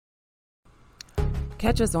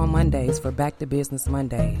Catch us on Mondays for Back to Business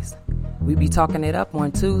Mondays. We be talking it up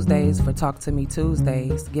on Tuesdays for Talk to Me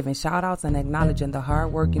Tuesdays, giving shout outs and acknowledging the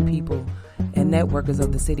hard-working people and networkers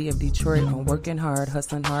of the city of Detroit on Working Hard,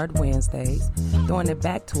 Hustling Hard Wednesdays, throwing it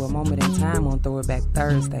back to a moment in time on Throwback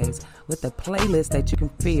Thursdays with a playlist that you can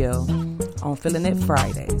feel on Feeling It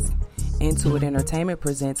Fridays. Intuit Entertainment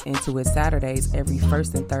presents Intuit Saturdays every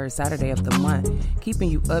first and third Saturday of the month,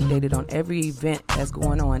 keeping you updated on every event that's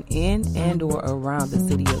going on in and or around the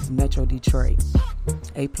city of Metro Detroit.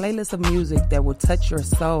 A playlist of music that will touch your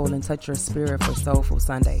soul and touch your spirit for Soulful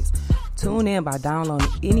Sundays. Tune in by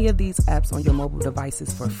downloading any of these apps on your mobile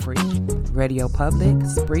devices for free. Radio Public,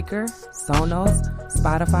 Spreaker, Sonos,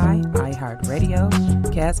 Spotify, iHeartRadio,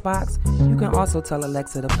 CastBox. You can also tell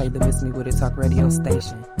Alexa to play the Miss Me With It Talk radio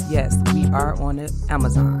station. Yes, we are on the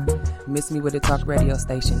Amazon. Miss Me With It Talk radio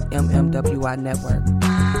station, MMWI Network.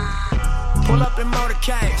 Pull up in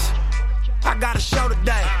motorcades. I got a show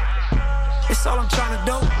today. It's all I'm trying to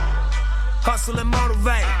do. Hustle and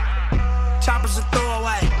motivate. Choppers a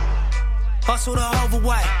throwaway. Hustle the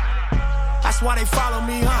overweight. That's why they follow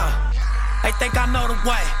me, huh? They think I know the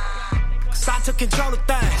way. Cause I took control of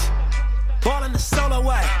things. Ballin' the solo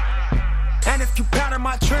way. And if you pattern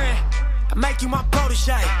my trend, I make you my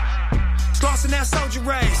protege. Slossin' that soldier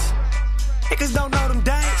race. Niggas don't know them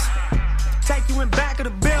days. Take you in back of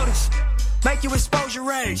the buildings. Make you expose your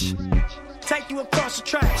rage. Take you across the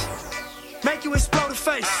tracks. Make you explode the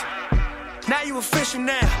face. Now you official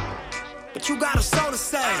now. But you got a soul to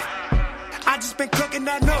save. I just been cooking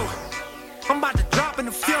that new. I'm about to drop in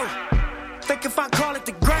a few. Think if I call it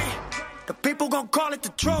the great, the people gon' call it the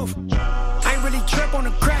truth. I ain't really trip on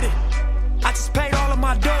the credit. I just paid all of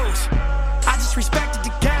my dues. I just respected the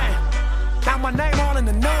game. Now my name all in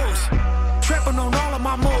the news. Tripping on all of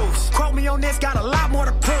my moves. Quote me on this, got a lot more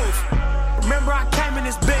to prove. Remember I came in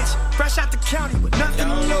this bitch, fresh out the county with nothing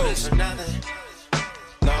to lose. For nothing,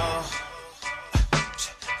 no.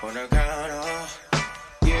 On the ground,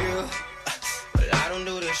 you. But I don't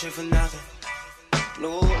do this shit for nothing.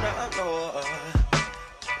 No,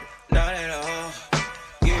 not at all.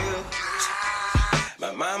 You.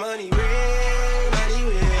 But my money real,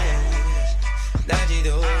 that you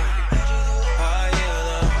do. Oh,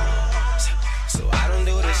 yeah, so I don't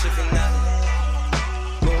do this shit for nothing.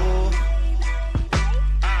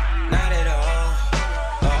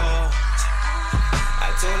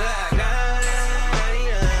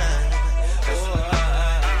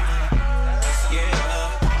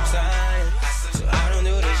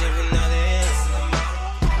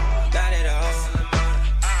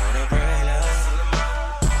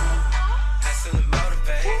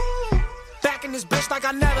 Like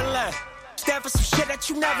I never left. Stand for some shit that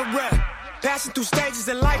you never read. Passing through stages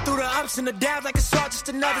in life, through the ups and the downs, like it's all just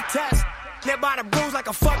another test. Live by the rules like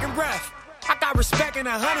a fucking ref. I got respect in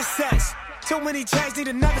 100 sets. Too many chains need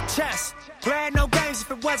another chest. Playing no games if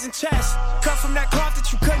it wasn't chess. Cut from that cloth that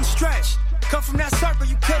you couldn't stretch. Come from that circle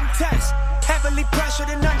you couldn't test. Heavily pressured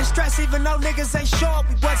and under stress, even though niggas ain't sure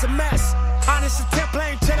we was a mess. Honest attempt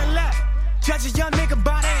playing to the left. Judge a young nigga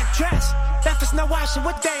by their dress. Left us no option,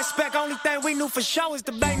 what they expect? Only thing we knew for sure is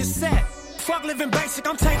the bang the set. Fuck living basic,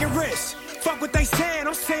 I'm taking risks. Fuck what they saying,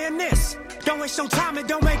 I'm saying this. Don't waste your time, it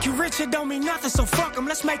don't make you rich, it don't mean nothing, so fuck them,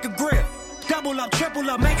 let's make a grip. Double up, triple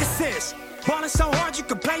up, make assists. Ballin' so hard you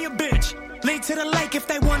can play a bitch. Lead to the lake if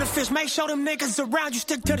they wanna fish. Make sure them niggas around you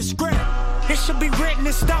stick to the script. This should be written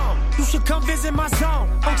in stone. You should come visit my zone.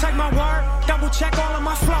 Don't take my word, double check all of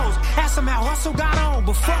my flows. Ask them how hustle got on,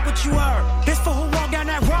 but fuck what you heard. This for who walked down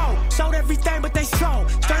that road. Sold everything but they sold,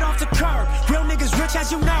 straight off the curb. Real niggas rich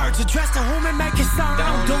as you nerds. Address the whom and make it sound. I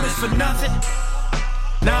don't do this for nothing.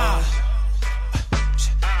 Nah.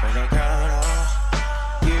 On the ground,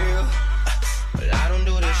 you. But I don't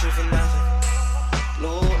do this shit for nothing.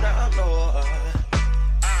 No, not at all.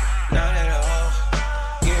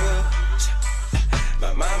 You,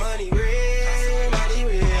 but my money real, that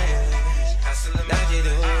you do.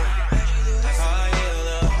 Oh, you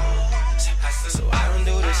know. So I don't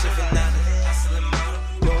do this shit for nothing.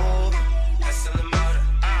 No,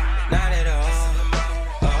 not at all.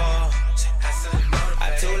 Oh, I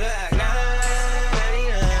told her act 99.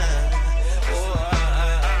 Oh,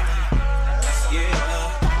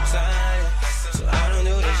 yeah, sign. So I don't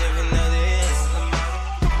do this shit for nothing.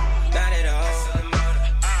 Not at all.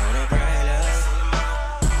 On a bright love.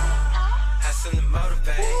 Hustle and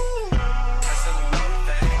motivate. Hustle and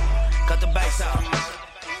motivate. Cut the bass out.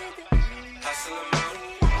 Hustle and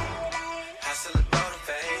motivate. Hustle and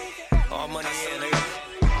motivate. All money in, nigga.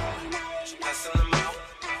 Hustle and motivate.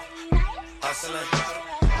 Hustle and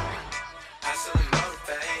motivate. Hustle and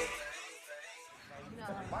motivate.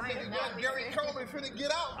 Gary Coleman finna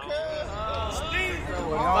get out, cuz.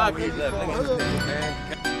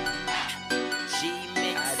 She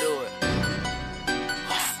mix. I do it.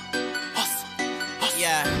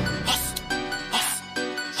 Yeah.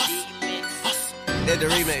 She mix. Did the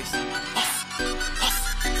remix.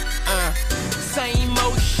 Same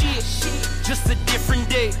old shit, just a different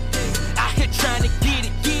day. Out here trying to get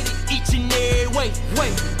it, each and every way.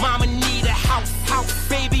 Mama need a house,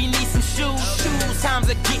 baby need some shoes. Times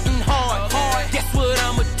are getting hard. Guess what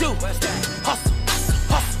I'ma do? Hustle,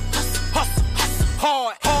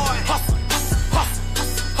 hard, hustle,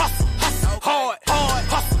 hard,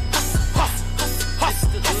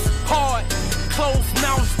 hard. Closed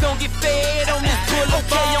mouths don't get fed on this boulevard.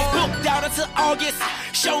 Okay, I'm booked out until August.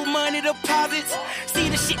 Show money deposits. See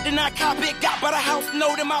the shit that I cop it. Got by the house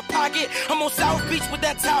note in my pocket. I'm on South Beach with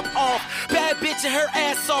that top off. Bad bitch and her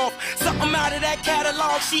ass off. Something out of that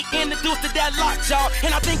catalog. She introduced to that lockjaw.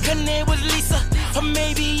 And I think her name was Lisa. Or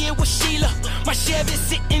maybe it was Sheila. My Chevy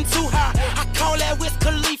sitting too high. I call that Wiz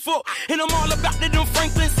Khalifa. And I'm all about them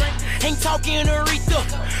Franklins. Ain't talking Aretha.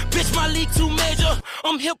 Bitch, my league too major.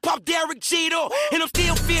 I'm hip-hop Derek Jeter. And I'm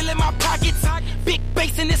still feeling my pockets. Big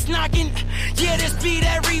bass and it's knocking. Yeah, this be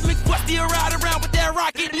that remix. What's the ride around with that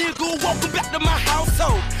rocket? Nigga, welcome back to my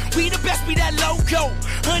household. We the best, be that loco.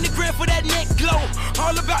 100 grand for that neck glow.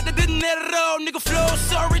 All about the dinero. Nigga flow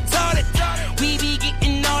so retarded. We be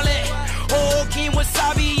getting all that. Oh, King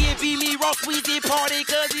Wasabi, it be me, Ross Weezy party.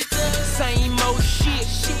 Cause it's the same old shit.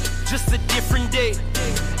 Just a different day.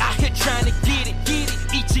 Out here trying to get it,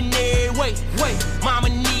 each and every way. Mama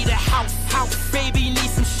need a house, baby need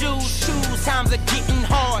some shoes. Times are getting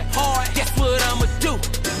hard. Guess what I'ma do?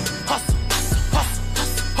 Hustle,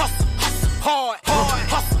 hard,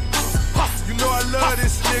 hustle. You know I love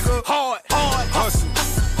this nigga. Hard, Hustle.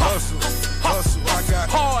 I got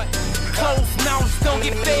hard. Closed mouths don't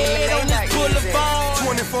get fed on this boulevard.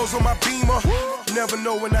 24s on my Beamer. Never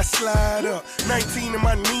know when I slide up. 19 in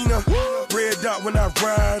my Nina. Red dot when I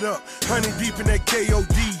ride up. 100 deep in that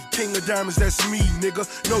KOD. King of diamonds, that's me, nigga.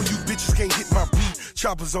 No, you bitches can't hit my beat.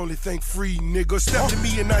 Choppers only think free, nigga. Step to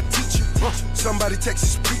me and I teach you. Somebody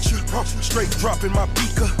Texas preacher. Straight dropping my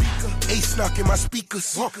beaker. Ace knocking my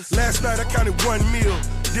speakers. Last night I counted 1 mil.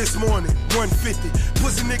 This morning, 150.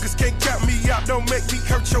 Pussy niggas can't count me out. Don't make me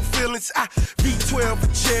hurt your feelings. V12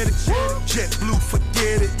 jetted. Jet blue,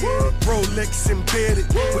 forget it. Rolex embedded.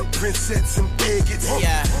 With princess and bigots.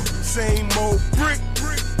 Yeah. Same old brick,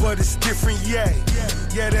 but it's different, yeah.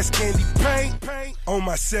 Yeah, that's candy paint on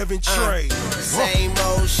my 7 tray. Same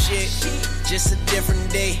old shit, just a different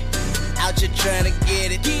day. Out here trying to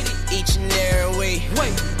get it, each and every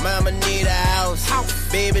way. Mama need a house,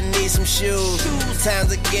 baby need some shoes.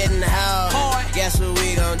 Times are getting hard. Guess what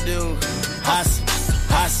we gon' do? Hustle,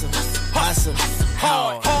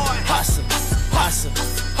 hard.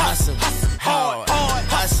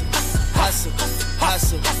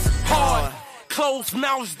 Hustle, hard. Closed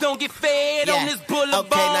mouths don't get fed on this boulevard.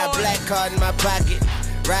 Okay, now black card in my pocket.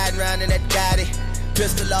 Riding around in that Gotti.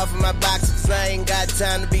 Pistol off in my box, cause I ain't got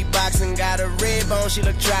time to be boxing. Got a red bone, she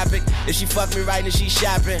look tropic. If she fuck me right, then she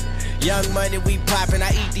shopping. Young money, we poppin'.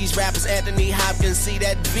 I eat these rappers, Anthony Hopkins. See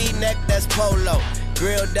that V-neck, that's polo.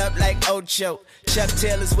 Grilled up like Ocho. Chuck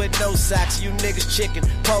Taylors with no socks. You niggas chicken,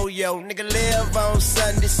 pollo. Nigga live on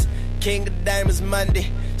Sundays. King of Diamonds Monday.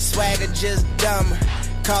 Swagger just dumb.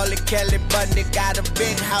 Call it Kelly Bundy. Got a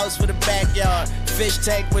big house with a backyard. Fish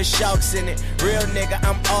tank with sharks in it. Real nigga,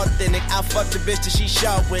 I'm authentic. I fuck the bitch till she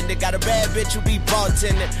sharp-winded. Got a bad bitch who be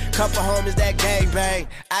bartending. Couple homies that gangbang.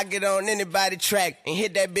 I get on anybody track and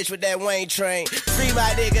hit that bitch with that Wayne train. Free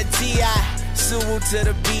my nigga T.I. Suwu to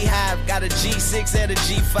the beehive. Got a G6 and a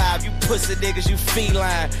G5. You pussy niggas, you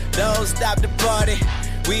feline. Don't stop the party.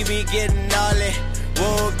 We be getting all it.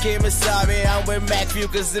 Whoa, Kim is sorry, I'm with Mac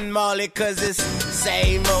Fucus and Marley. Cause it's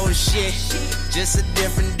same old shit, just a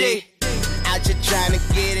different day. Out here trying to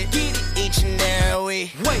get it, each and every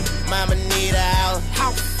way. Mama need a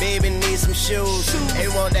house, baby need some shoes. They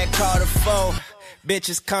want that Carter 4,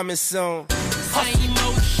 bitches coming soon. Same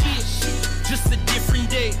old shit, just a different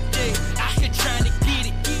day. Out here trying to get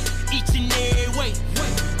it, each and every way.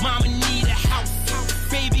 Mama need a house,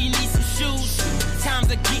 baby need some shoes. Times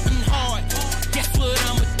are getting hard. Guess what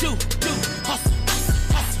I'ma do? Hustle,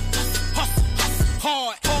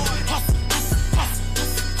 hard, hustle,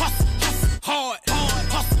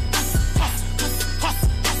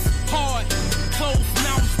 hard. Closed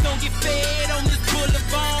mouths don't get fed on this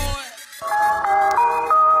boulevard.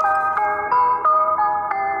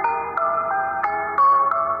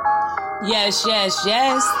 Yes.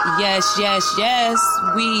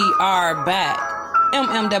 We are back.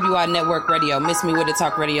 MMWI Network Radio, Miss Me With It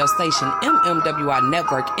Talk radio station, MMWI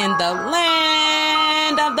Network in the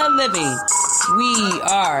land of the living. We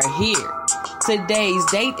are here. Today's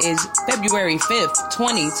date is February 5th,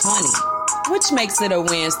 2020, which makes it a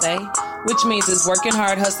Wednesday, which means it's Working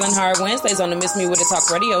Hard, Hustling Hard Wednesdays on the Miss Me With It Talk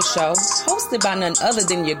radio show, hosted by none other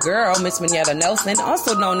than your girl, Miss Minyetta Nelson,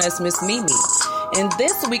 also known as Miss Mimi. And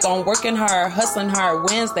this week on Working Hard, Hustling Hard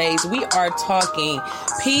Wednesdays, we are talking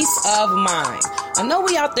peace of mind. I know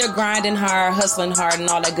we out there grinding hard, hustling hard, and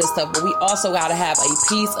all that good stuff, but we also got to have a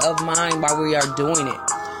peace of mind while we are doing it.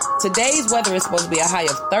 Today's weather is supposed to be a high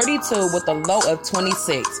of 32 with a low of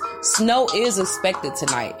 26. Snow is expected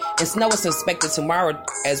tonight, and snow is expected tomorrow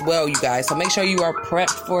as well, you guys. So make sure you are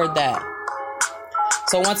prepped for that.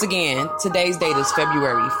 So once again, today's date is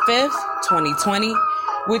February 5th, 2020.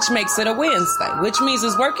 Which makes it a Wednesday, which means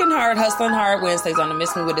it's Working Hard, Hustling Hard Wednesdays on the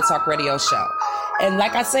Miss Me With It Talk radio show. And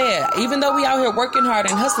like I said, even though we out here working hard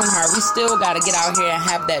and hustling hard, we still got to get out here and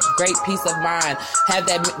have that great peace of mind, get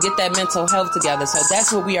that mental health together. So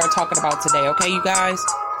that's what we are talking about today, okay, you guys?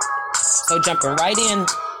 So jumping right in.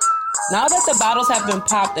 Now that the bottles have been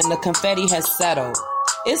popped and the confetti has settled,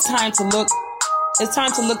 it's time to look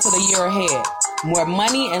to the year ahead. More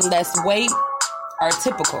money and less weight are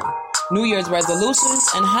typical. New Year's resolutions,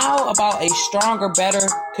 and how about a stronger, better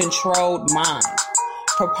controlled mind?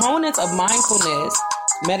 Proponents of mindfulness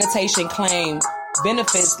meditation claim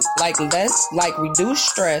benefits like reduced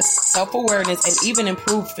stress, self-awareness, and even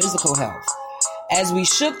improved physical health. As we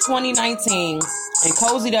shook 2019 and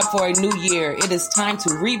cozied up for a new year, it is time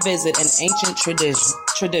to revisit an ancient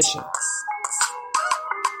tradition.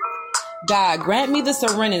 God, grant me the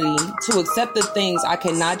serenity to accept the things I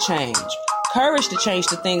cannot change, courage to change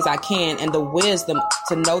the things I can, and the wisdom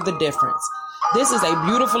to know the difference. This is a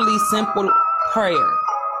beautifully simple prayer,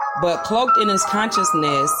 but cloaked in its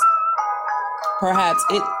consciousness, perhaps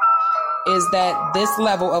it is that this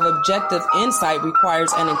level of objective insight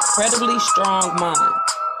requires an incredibly strong mind.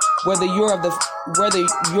 Whether you're of the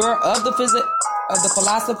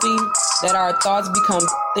philosophy that our thoughts become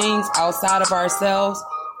things outside of ourselves,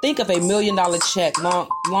 think of $1 million check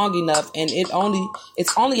long enough, and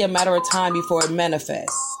it's only a matter of time before it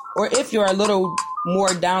manifests. Or if you're a little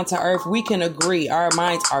more down to earth, we can agree our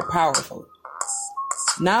minds are powerful.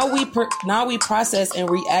 Now we process and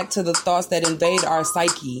react to the thoughts that invade our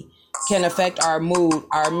psyche, can affect our mood,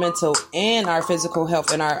 our mental, and our physical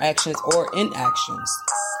health in our actions or inactions.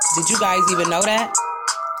 Did you guys even know that?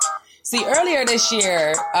 See, earlier this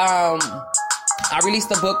year, I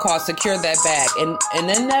released a book called Secure That Bag. And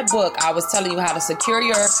in that book, I was telling you how to secure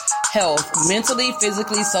your health mentally,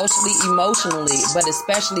 physically, socially, emotionally, but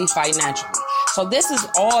especially financially. So this is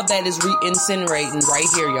all that is incinerating right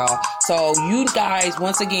here, y'all. So you guys,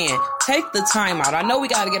 once again, take the time out. I know we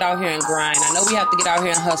got to get out here and grind. I know we have to get out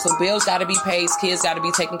here and hustle. Bills got to be paid. Kids got to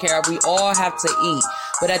be taken care of. We all have to eat.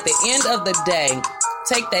 But at the end of the day,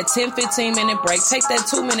 take that 10, 15 minute break. Take that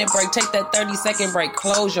 2-minute break. Take that 30-second break.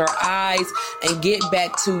 Close your eyes and get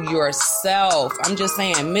back to yourself. I'm just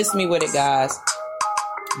saying, miss me with it, guys.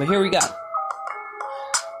 But here we go.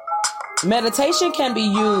 Meditation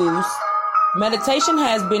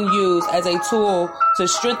has been used as a tool to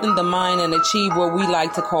strengthen the mind and achieve what we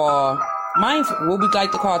like to call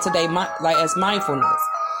today as mindfulness.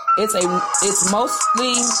 It's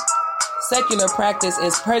mostly secular practice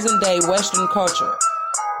is present day Western culture.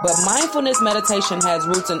 But mindfulness meditation has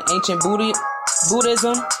roots in ancient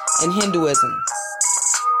Buddhism and Hinduism.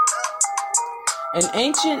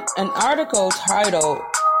 An article titled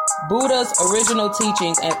Buddha's Original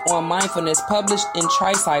Teachings on Mindfulness, published in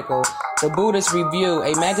Tricycle, the Buddhist Review,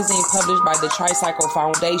 a magazine published by the Tricycle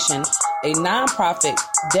Foundation, a nonprofit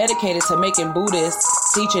dedicated to making Buddhist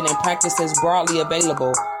teaching and practices broadly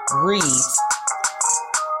available, reads,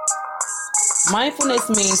 mindfulness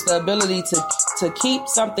means the ability to keep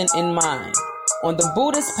something in mind. On the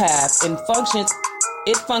Buddhist path,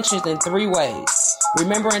 it functions in 3 ways.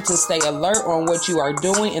 Remembering to stay alert on what you are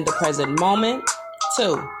doing in the present moment.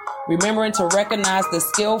 2, remembering to recognize the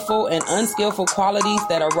skillful and unskillful qualities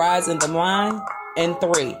that arise in the mind. And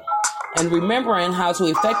 3, and remembering how to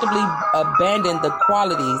effectively abandon the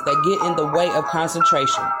qualities that get in the way of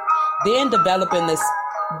concentration. Then developing the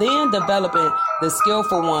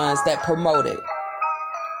skillful ones that promote it.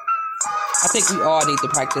 I think we all need to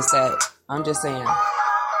practice that. I'm just saying.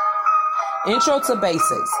 Intro to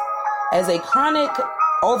basics. As a chronic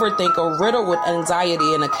overthinker riddled with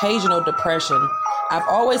anxiety and occasional depression, I've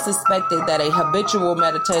always suspected that a habitual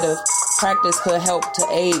meditative practice could help to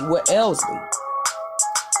aid what ails me.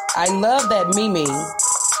 I love that meme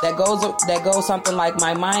that goes something like,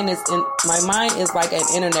 my mind is like an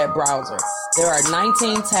internet browser. There are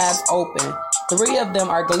 19 tabs open. 3 of them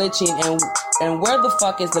are glitching, and where the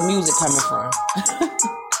fuck is the music coming from?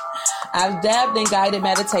 I've dabbed in guided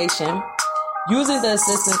meditation using the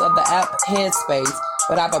assistance of the app Headspace,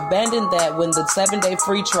 but I've abandoned that when the 7-day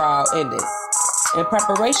free trial ended. In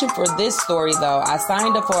preparation for this story, though, I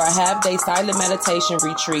signed up for a half-day silent meditation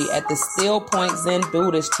retreat at the Still Point Zen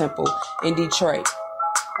Buddhist Temple in Detroit.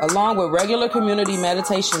 Along with regular community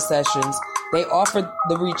meditation sessions, they offered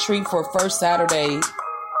the retreat the first Saturday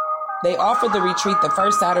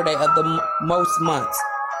of the most months.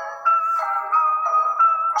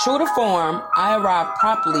 True to form, I arrived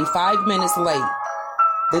promptly 5 minutes late.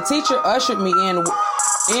 The teacher ushered me in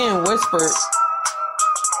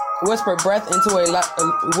whispered breath into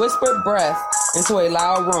a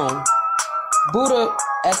loud room. Buddha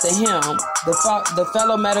at the helm, the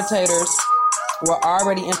fellow meditators were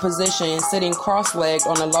already in position, sitting cross-legged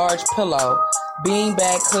on a large pillow,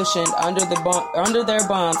 beanbag cushioned under their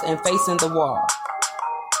bums and facing the wall.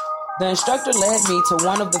 The instructor led me to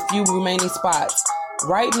one of the few remaining spots,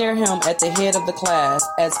 right near him at the head of the class,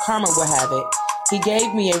 as karma would have it. He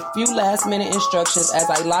gave me a few last-minute instructions as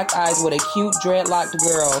I locked eyes with a cute, dreadlocked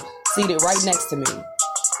girl seated right next to me.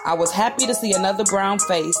 I was happy to see another brown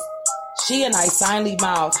face. She and I silently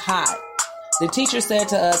mouthed, "Hi." The teacher said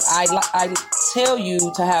to us, I tell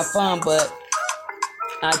you to have fun, but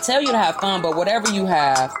whatever you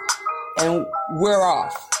have, and we're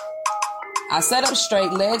off. I sat up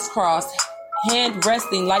straight, legs crossed, hand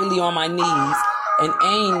resting lightly on my knees, and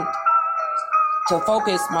aimed to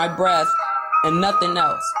focus my breath and nothing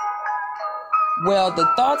else. Well, the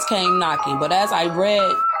thoughts came knocking, but as I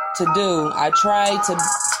read to do, I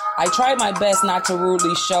tried my best not to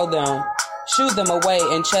rudely shoo them away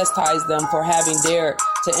and chastise them for having dared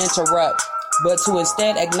to interrupt, but to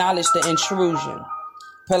instead acknowledge the intrusion,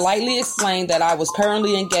 politely explain that I was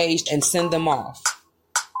currently engaged, and send them off.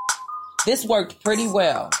 This worked pretty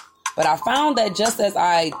well, but I found that just as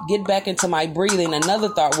I get back into my breathing, another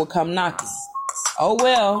thought would come knocking. Oh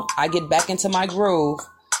well, I get back into my groove.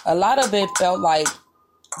 A lot of it felt like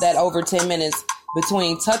that over 10 minutes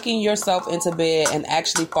between tucking yourself into bed and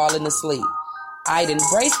actually falling asleep. I'd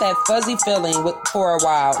embraced that fuzzy feeling for a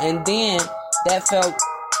while, and then that felt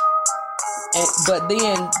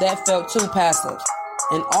too passive.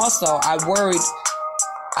 And also, I worried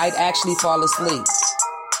I'd actually fall asleep.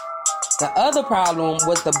 The other problem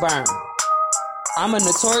was the burn. I'm a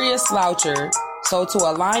notorious sloucher, so to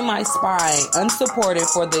align my spine unsupported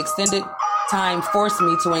for the extended time forced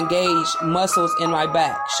me to engage muscles in my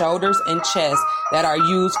back, shoulders, and chest that are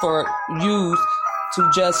used to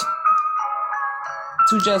just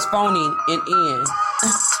phoning it in.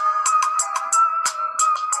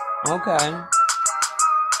 Okay.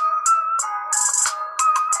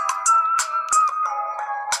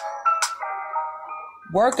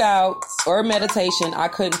 Workout or meditation, I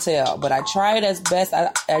couldn't tell, but I tried as best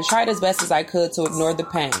as I could to ignore the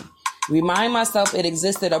pain. Remind myself it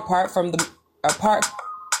existed apart from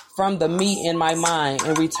the me in my mind,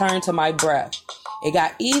 and return to my breath. It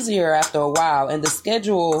got easier after a while, and the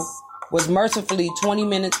schedule was mercifully 20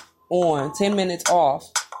 minutes on, 10 minutes off,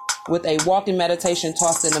 with a walking meditation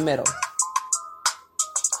tossed in the middle.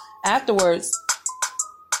 Afterwards,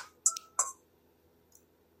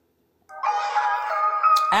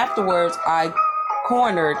 I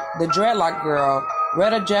cornered the dreadlock girl,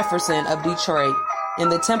 Retta Jefferson of Detroit, in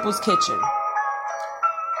the temple's kitchen.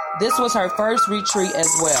 This was her first retreat as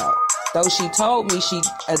well, though she told me she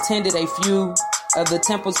attended a few of the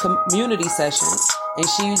temple's community sessions, and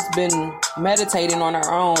she's been meditating on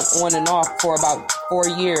her own, on and off, for about 4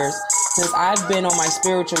 years since I've been on my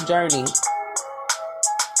spiritual journey.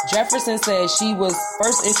 Jefferson said she was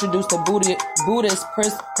first introduced to Buddhist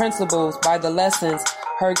principles by the lessons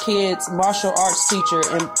her kid's martial arts teacher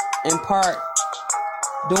impart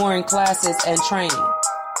during classes and training.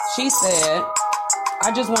 She said,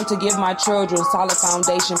 "I just want to give my children solid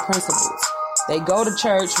foundation principles. They go to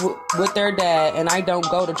church with their dad, and I don't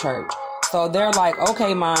go to church. So they're like,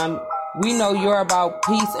 okay, Mom, we know you're about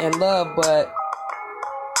peace and love, but..."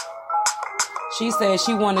 She said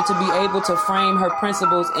she wanted to be able to frame her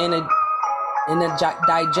principles in a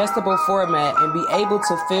digestible format and be able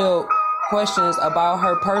to field questions about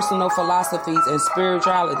her personal philosophies and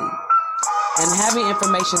spirituality, and having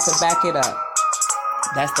information to back it up.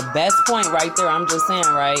 That's the best point right there. I'm just saying,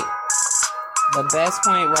 right? The best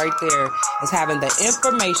point right there is having the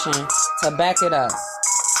information to back it up.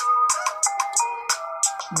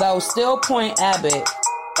 Though Still Point Abbott,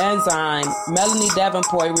 enzyme Melanie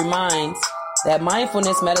Davenport reminds that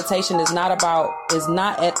mindfulness meditation is not at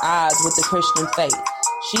odds with the Christian faith.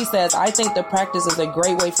 She says, I think the practice is a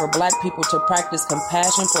great way for Black people to practice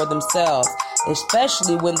compassion for themselves,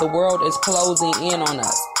 especially when the world is closing in on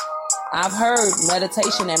us. I've heard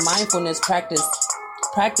meditation and mindfulness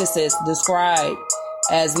practices described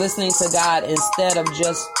as listening to God instead of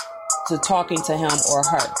just to talking to him or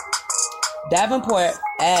her. Davenport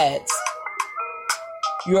adds,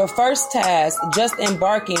 your first task, just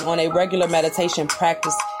embarking on a regular meditation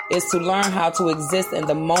practice, is to learn how to exist in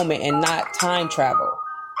the moment and not time travel.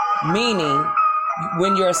 Meaning,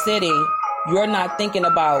 when you're sitting, you're not thinking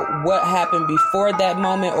about what happened before that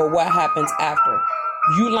moment or what happens after.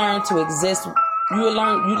 You learn to exist. You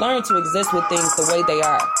learn to exist with things the way they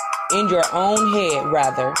are, in your own head,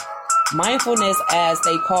 rather. Mindfulness, as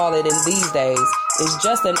they call it in these days, is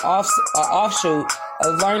just an offshoot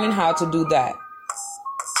of learning how to do that.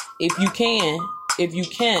 If you can't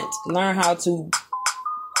learn how to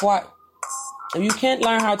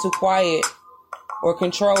quiet or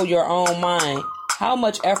control your own mind, how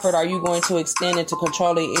much effort are you going to extend into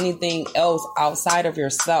controlling anything else outside of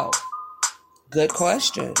yourself? Good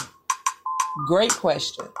question. Great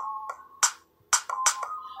question.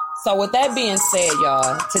 So with that being said,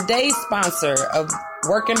 y'all, today's sponsor of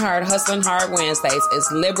Working Hard, Hustling Hard Wednesdays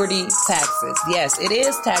is Liberty Taxes. Yes, it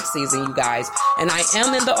is tax season, you guys. And I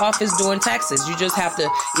am in the office doing taxes. You just have to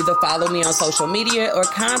either follow me on social media or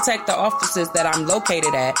contact the offices that I'm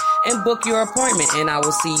located at and book your appointment. And I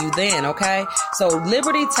will see you then, okay? So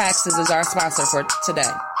Liberty Taxes is our sponsor for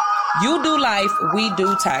today. You do life, we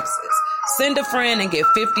do taxes. Send a friend and get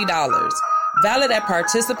 $50. Valid at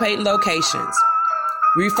participating locations.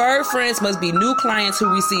 Referred friends must be new clients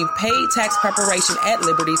who receive paid tax preparation at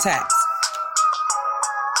Liberty Tax.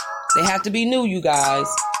 They have to be new, you guys.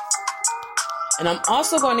 And I'm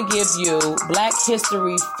also going to give you Black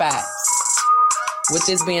History facts. With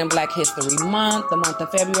this being Black History Month, the month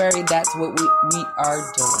of February, that's what we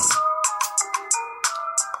are doing.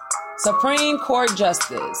 Supreme Court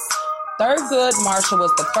Justice Thurgood Marshall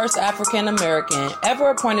was the first African American ever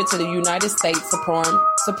appointed to the United States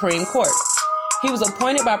Supreme Court. He was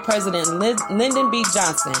appointed by President Lyndon B.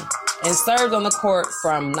 Johnson and served on the court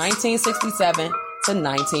from 1967 to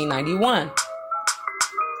 1991.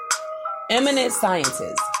 Eminent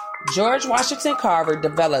scientists. George Washington Carver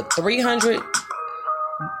developed 300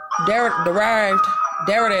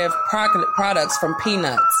 derivative products from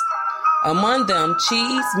peanuts. Among them,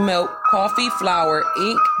 cheese, milk, coffee, flour,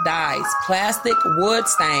 ink, dyes, plastic, wood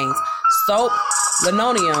stains, soap,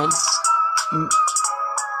 linoleum,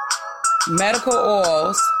 medical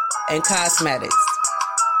oils, and cosmetics.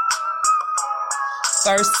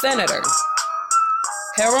 First Senator.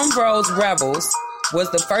 Hiram Rose Revels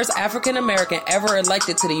was the first African American ever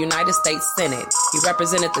elected to the United States Senate. He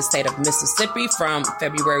represented the state of Mississippi from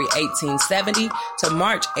February 1870 to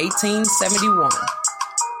March 1871.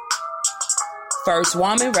 First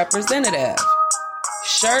woman representative.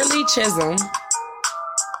 Shirley Chisholm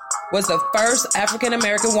was the first African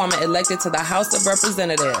American woman elected to the House of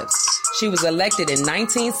Representatives. She was elected in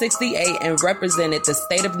 1968 and represented the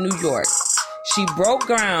state of New York. She broke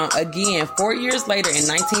ground again 4 years later in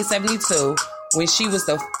 1972 when she was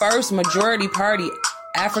the first majority party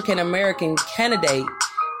African American candidate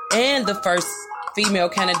and the first female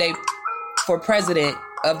candidate for president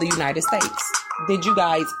of the United States. Did you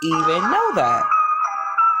guys even know that?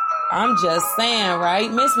 I'm just saying, right?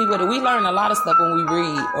 Miss me with it. We learn a lot of stuff when we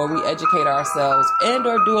read or we educate ourselves and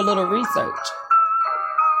or do a little research.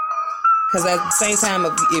 Because at the same time,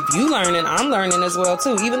 if you learning, I'm learning as well,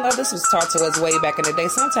 too. Even though this was taught to us way back in the day,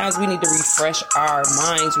 sometimes we need to refresh our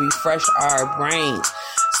minds, refresh our brains.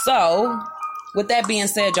 So, with that being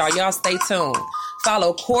said, y'all stay tuned.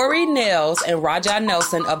 Follow Corey Nels and Raja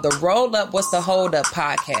Nelson of the Roll Up What's the Hold Up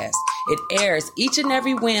podcast. It airs each and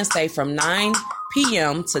every Wednesday from 9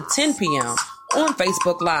 p.m. to 10 p.m. on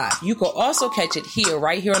Facebook Live. You can also catch it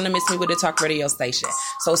right here on the Miss Me With It Talk radio station.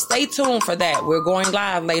 So stay tuned for that. We're going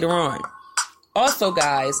live later on. Also,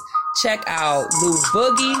 guys, check out Lou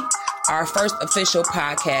Boogie, our first official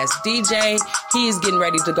podcast DJ. He is getting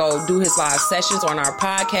ready to go do his live sessions on our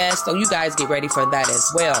podcast, so you guys get ready for that as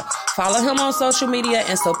well. Follow him on social media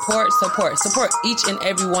and support each and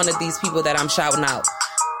every one of these people that I'm shouting out.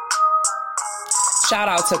 Shout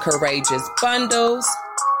out to Courageous Bundles,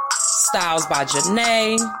 Styles by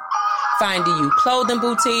Janae, Finding You Clothing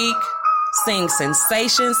Boutique, Sing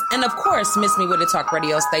Sensations, and of course, Miss Me With It Talk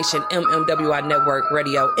radio station, MMWI Network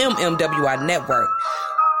Radio, MMWI Network.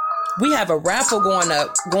 We have a raffle going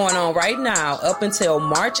on right now up until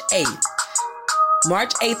March 8th.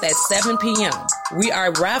 March 8th at 7 p.m. We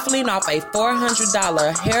are raffling off a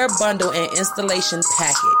 $400 hair bundle and installation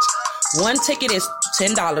package. One ticket is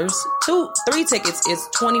 $10. 3 tickets is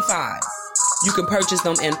 $25. You can purchase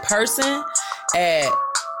them in person at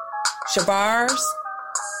Shavar's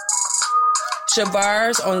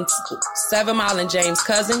on 7 Mile and James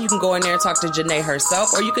Cousin. You can go in there and talk to Janae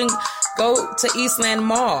herself, or you can go to Eastland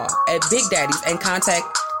Mall at Big Daddy's and contact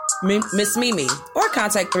Miss Mimi, or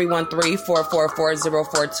contact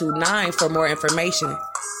 313-444-0429 for more information.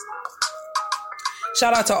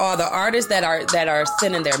 Shout out to all the artists that are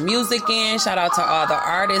sending their music in. Shout out to all the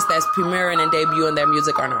artists that's premiering and debuting their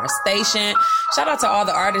music on our station. Shout out to all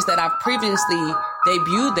the artists that I've previously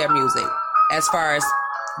debuted their music, as far as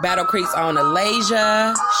Battle Creek's own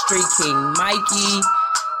Alasia, Street King Mikey,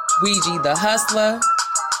 Ouija the Hustler,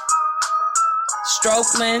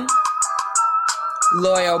 Strokeland,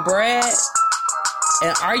 Loyal Bread,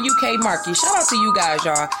 and RUK Marky. Shout out to you guys,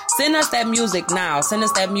 y'all. Send us that music now. Send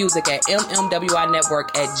us that music at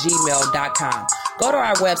mmwinetwork@gmail.com. Go to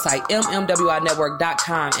our website,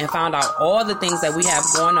 mmwinetwork.com, and find out all the things that we have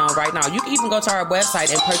going on right now. You can even go to our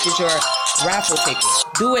website and purchase your raffle ticket.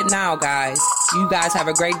 Do it now, guys. You guys have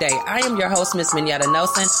a great day. I am your host, Miss Minyetta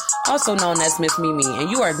Nelson, also known as Miss Mimi, and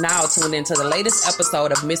you are now tuned into the latest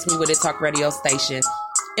episode of Miss Me With It Talk radio station,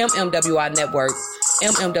 MMWI Network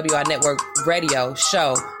radio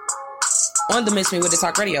show on the Miss Me With It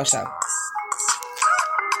Talk radio show.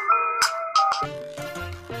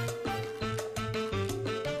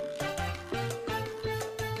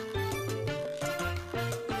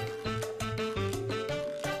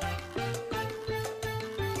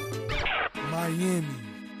 Miami,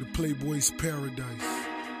 the Playboy's paradise.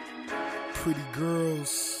 Pretty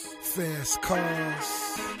girls, fast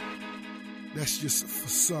cars. That's just a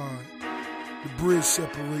facade. The bridge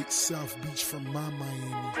separates South Beach from my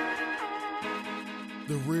Miami.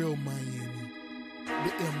 The real Miami.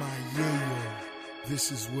 The M.I.A.O.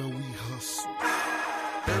 This is where we hustle.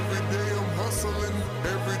 Every day I'm hustling.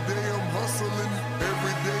 Every day I'm hustling.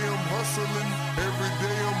 Every day I'm hustling. Every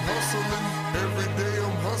day I'm hustling. Every day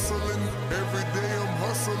I'm hustling. Every day I'm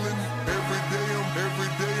hustling.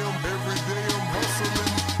 Every day I'm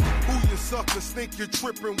hustling. Who you suckers think you're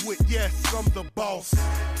tripping with? Yes, I'm the boss.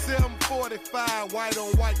 745, white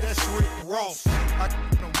on white, that's Rick Ross. I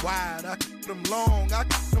keep them wide, I keep them long, I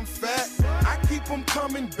keep them fat. I keep them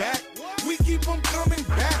coming back. We keep them coming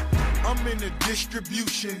back. I'm in the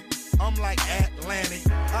distribution. I'm like Atlantic.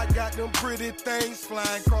 I got them pretty things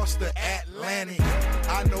flying across the Atlantic.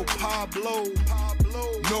 I know Pablo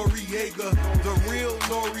Noriega, the real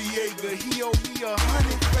Noriega. He owe me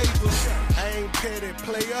 100 favors. I ain't petty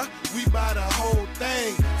player, we buy the whole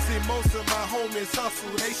thing. See, most of my homies hustle,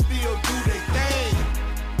 they still do their thing.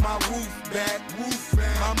 My roof back,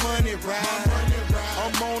 my money ride.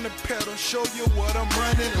 I'm on the pedal, show you what I'm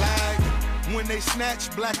running like. When they snatch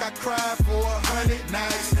black, I cry for 100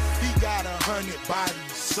 nights. He got 100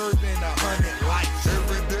 bodies, serving 100 lives.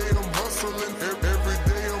 Every day I'm hustling, every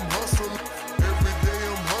day I'm hustling. Every day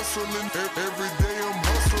I'm hustling, every day I'm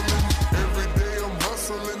hustling. Every day I'm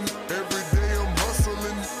hustling, every day I'm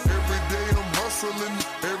hustling. Every day I'm hustling,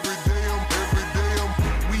 every day I'm.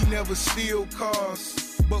 We never steal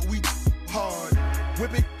cars, but we hard.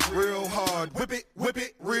 Whip it real hard, whip it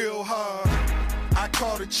real hard. I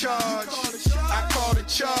call the charge, I call the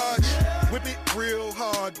charge. Whip it real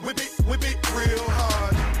hard, whip it real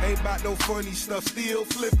hard. Ain't about no funny stuff, still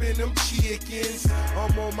flipping them chickens.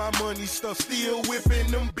 I'm on my money stuff, still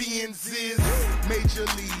whipping them Benzes. Major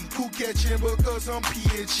league, who catching because I'm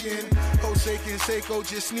pitching? Jose Canseco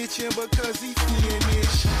just snitching because he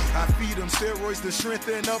finished. I feed them steroids to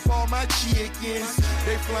strengthen up all my chickens.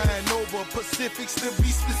 They flying over Pacifics to be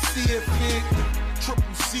specific.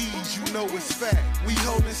 Triple C's, you know it's fact. We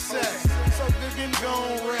holding sacks, so good and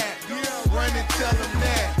gon' rap. Run and tell them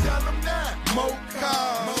that. More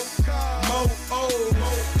cars, more O's,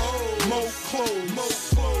 more clothes, more.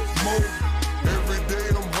 Every day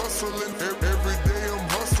I'm hustling. Every day I'm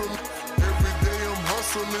hustling. Every day I'm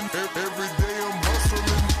hustling. Every day I'm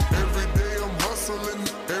hustling. Every day I'm hustling.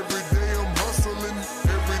 Every day I'm hustling.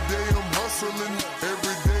 Every day I'm hustling.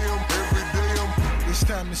 Every day I'm. It's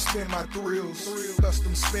time to spin my thrills.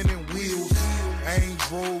 Custom spinning wheels. I ain't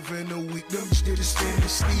drove in a week. Them did it spinning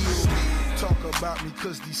steel. Talk about me,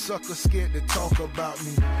 cause these suckers scared to talk about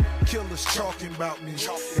me. Killers talking about me.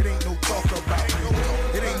 It ain't no talk about me.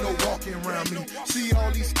 It ain't no walking around me. See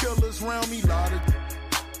all these killers around me. Lot of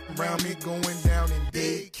around me going down in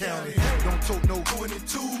Dade County. Don't tote no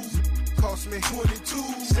 22s. Cost me 22.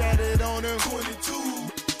 Sat it on them 22.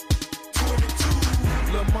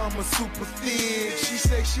 Lil' mama super thin, she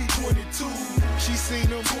say she 22. She seen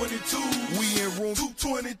them 22. We in room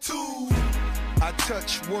 222. I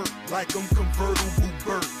touch work like I'm convertible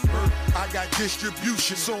Burt. I got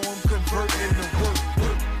distribution, so I'm converting to work.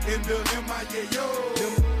 In the MIA, yo.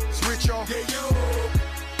 Switch off, yeah, yo.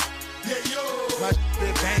 Yeah, yo. My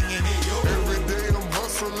shit banging, yeah, yo. Every day I'm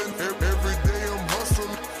hustling. Every day I'm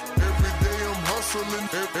hustling. Every day I'm hustling.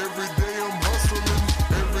 Every day I'm hustling.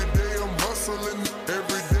 Every day I'm hustling.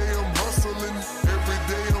 Every day I'm hustling. Every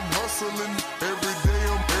day I'm hustling.